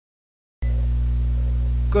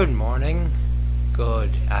Good morning,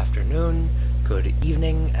 good afternoon, good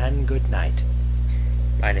evening, and good night.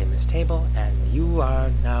 My name is Table, and you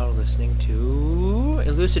are now listening to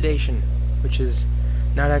Elucidation, which is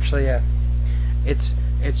not actually it's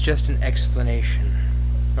just an explanation.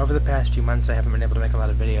 Over the past few months I haven't been able to make a lot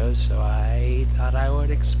of videos, so I thought I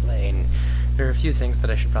would explain. There are a few things that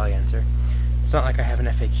I should probably answer. It's not like I have an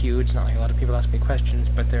FAQ, it's not like a lot of people ask me questions,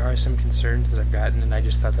 but there are some concerns that I've gotten, and I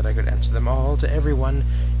just thought that I could answer them all to everyone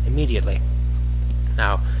immediately.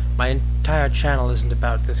 Now, my entire channel isn't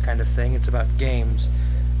about this kind of thing, it's about games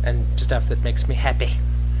and stuff that makes me happy.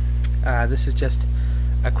 This is just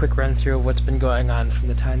a quick run through of what's been going on from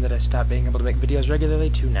the time that I stopped being able to make videos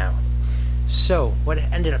regularly to now. So, what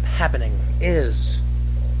ended up happening is...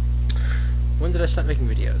 when did I stop making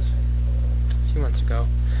videos? A few months ago.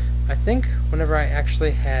 I think whenever I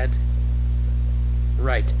actually had...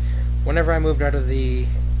 Right. Whenever I moved out of the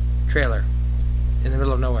trailer in the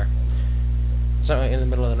middle of nowhere. It's not in the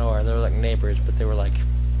middle of nowhere, they were like neighbors, but they were like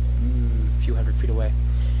a few hundred feet away.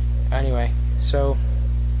 Anyway, so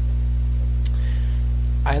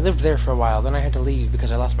I lived there for a while, then I had to leave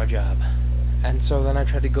because I lost my job. And so then I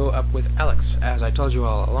tried to go up with Alex, as I told you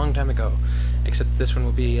all a long time ago. Except this one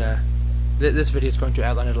will be, this video is going to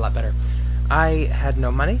outline it a lot better. I had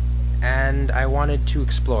no money, and I wanted to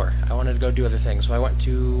explore. I wanted to go do other things, so I went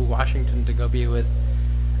to Washington to go be with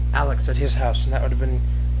Alex at his house, and that would have been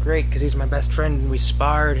great, because he's my best friend, and we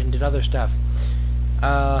sparred and did other stuff.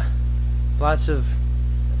 Lots of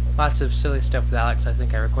silly stuff with Alex. I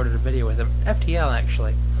think I recorded a video with him. FTL,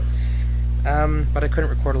 actually. But I couldn't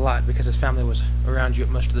record a lot, because his family was around you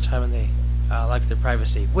most of the time, and they liked their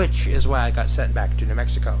privacy, which is why I got sent back to New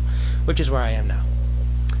Mexico, which is where I am now.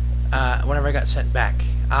 Whenever I got sent back,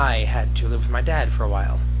 I had to live with my dad for a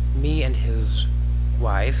while. Me and his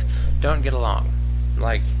wife don't get along,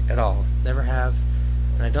 like, at all. Never have,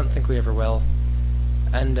 and I don't think we ever will.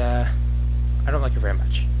 And, I don't like her very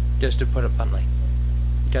much, just to put it bluntly.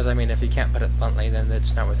 Because, I mean, if you can't put it bluntly, then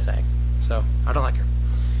it's not worth saying. So, I don't like her.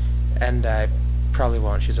 And I probably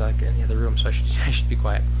won't. She's, like, in the other room, so I should be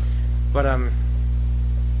quiet. But, I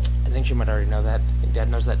think she might already know that. I think Dad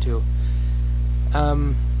knows that, too.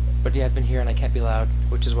 But yeah, I've been here and I can't be loud,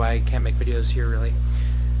 which is why I can't make videos here, really.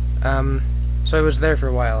 So I was there for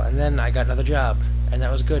a while, and then I got another job, and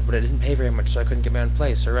that was good, but it didn't pay very much, so I couldn't get my own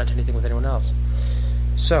place or rent anything with anyone else.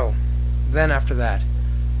 So, then after that,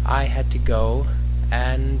 I had to go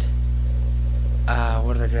and...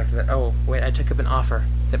 what did I do after that? Oh, wait, I took up an offer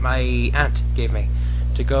that my aunt gave me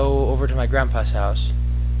to go over to my grandpa's house,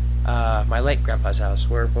 my late grandpa's house,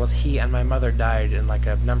 where both he and my mother died in like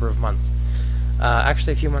a number of months.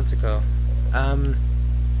 Actually a few months ago. And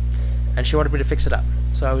she wanted me to fix it up.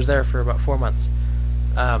 So I was there for about 4 months.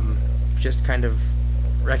 Just kind of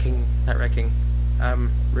recreating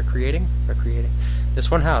this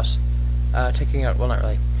one house. Taking out, well, not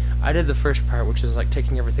really. I did the first part, which is like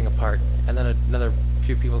taking everything apart, and then another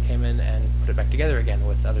few people came in and put it back together again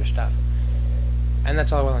with other stuff. And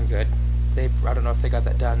that's all well and good. I don't know if they got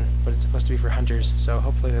that done, but it's supposed to be for hunters, so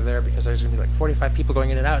hopefully they're there, because there's going to be like 45 people going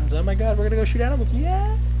in and out, and so, oh my god, we're going to go shoot animals,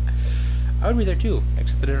 yeah! I would be there too,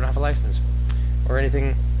 except that I don't have a license, or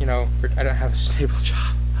anything, you know, I don't have a stable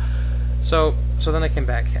job. So then I came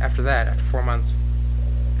back after that, after 4 months,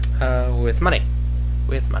 with money,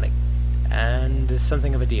 and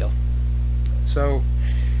something of a deal. So,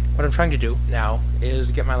 what I'm trying to do now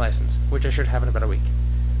is get my license, which I should have in about a week.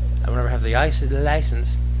 And whenever I have the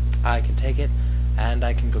license, I can take it, and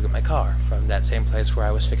I can go get my car from that same place where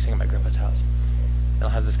I was fixing at my grandpa's house. And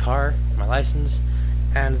I'll have this car, my license,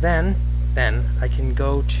 and then I can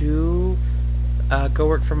go to, go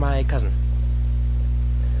work for my cousin.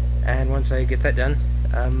 And once I get that done,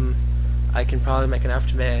 I can probably make enough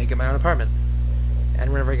to get my own apartment.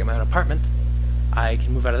 And whenever I get my own apartment, I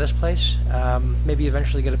can move out of this place, maybe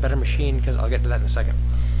eventually get a better machine, because I'll get to that in a second.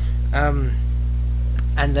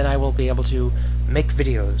 And then I will be able to make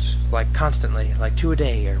videos, like, constantly, like 2 a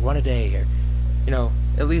day, or 1 a day, or, you know,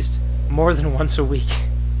 at least more than once a week.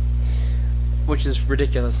 Which is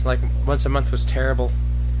ridiculous. Like, once a month was terrible.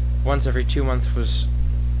 Once every 2 months was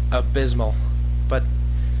abysmal. But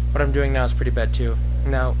what I'm doing now is pretty bad, too.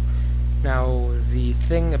 Now, the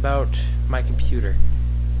thing about my computer,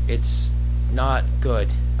 it's not good.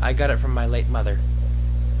 I got it from my late mother.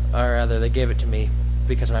 Or rather, they gave it to me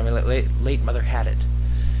because my late mother had it.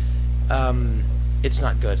 It's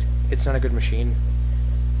not good. It's not a good machine.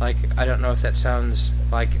 Like, I don't know if that sounds,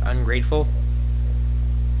 like, ungrateful,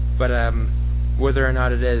 but, whether or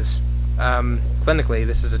not it is, clinically,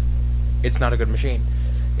 it's not a good machine.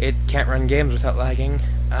 It can't run games without lagging.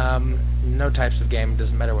 No types of game,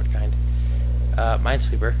 doesn't matter what kind.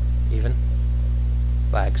 Minesweeper, even.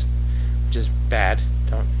 Lags. Which is bad.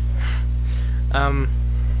 Don't.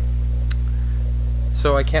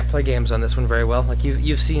 So I can't play games on this one very well. Like,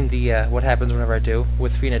 you've seen the, what happens whenever I do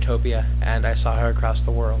with Phoenotopia, and I saw her across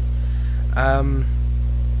the world.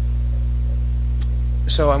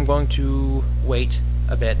 So I'm going to wait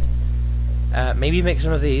a bit. Maybe make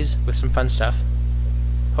some of these with some fun stuff.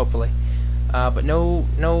 Hopefully. But no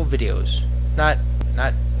videos. Not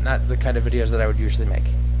the kind of videos that I would usually make.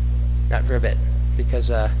 Not for a bit. Because,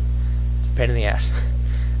 it's a pain in the ass.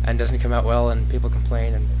 And doesn't come out well, and people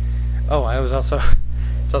complain, and... Oh, I was also...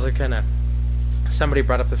 It's also kind of... Somebody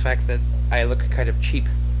brought up the fact that I look kind of cheap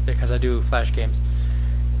because I do Flash games.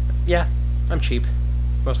 Yeah, I'm cheap.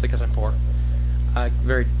 Mostly because I'm poor.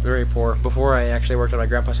 Very, very poor. Before I actually worked at my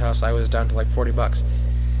grandpa's house, I was down to like $40.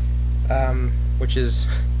 Which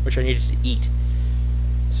I needed to eat.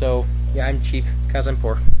 So, yeah, I'm cheap because I'm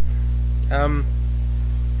poor.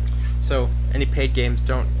 So, any paid games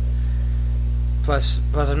don't... Plus,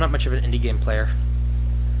 I'm not much of an indie game player.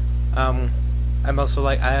 I'm also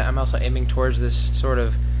aiming towards this sort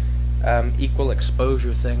of equal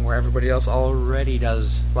exposure thing where everybody else already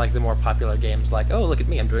does like the more popular games. Like, oh, look at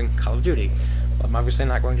me, I'm doing Call of Duty. Well, I'm obviously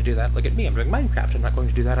not going to do that. Look at me, I'm doing Minecraft. I'm not going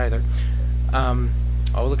to do that either.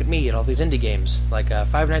 Oh, look at me at all these indie games like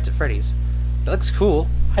Five Nights at Freddy's. That looks cool.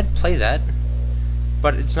 I'd play that,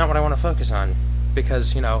 but it's not what I want to focus on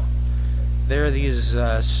because there are these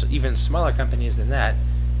even smaller companies than that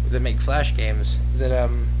make Flash games that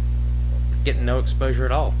get no exposure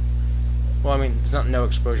at all. Well, I mean, it's not no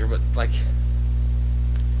exposure, but like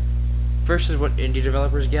versus what indie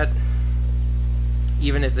developers get,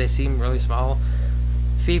 even if they seem really small,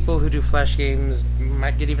 people who do Flash games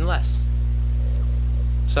might get even less.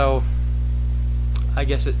 So I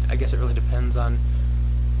guess it really depends on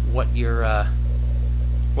what your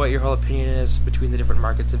whole opinion is between the different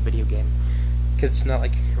markets of video game. Because it's not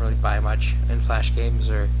like you can really buy much in Flash games,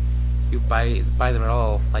 or you buy them at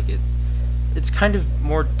all. Like it's kind of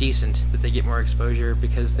more decent that they get more exposure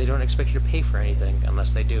because they don't expect you to pay for anything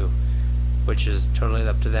unless they do, which is totally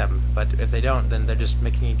up to them. But if they don't, then they're just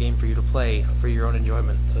making a game for you to play for your own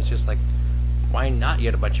enjoyment. So it's just like, why not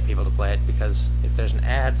get a bunch of people to play it? Because if there's an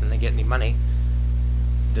ad and they get any money,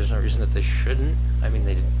 there's no reason that they shouldn't. I mean,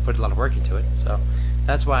 they put a lot of work into it, so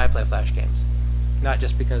that's why I play Flash games. Not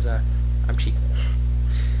just because I'm cheap.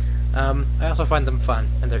 I also find them fun,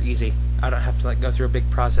 and they're easy. I don't have to like go through a big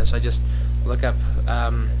process. I just look up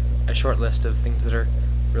a short list of things that are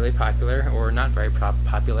really popular or not very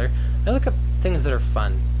popular. I look up things that are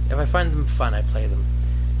fun. If I find them fun, I play them.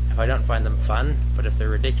 If I don't find them fun, but if they're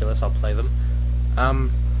ridiculous, I'll play them.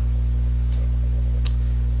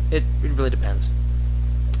 It really depends.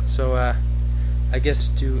 So, I guess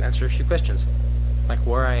to answer a few questions, like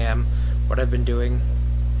where I am, what I've been doing,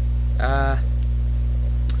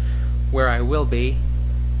 where I will be,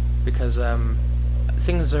 because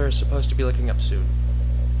things are supposed to be looking up soon,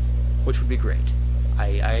 which would be great.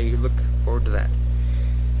 I look forward to that.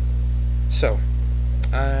 So,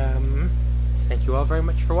 thank you all very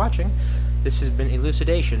much for watching. This has been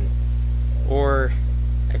Elucidation, or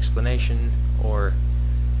Explanation, or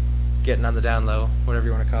Getting on the Down Low, whatever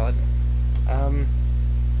you want to call it.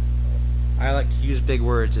 I like to use big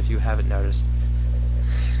words if you haven't noticed.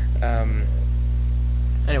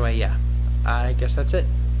 Anyway, yeah, I guess that's it.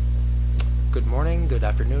 Good morning, good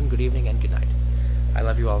afternoon, good evening, and good night. I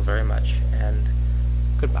love you all very much, and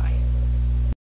goodbye.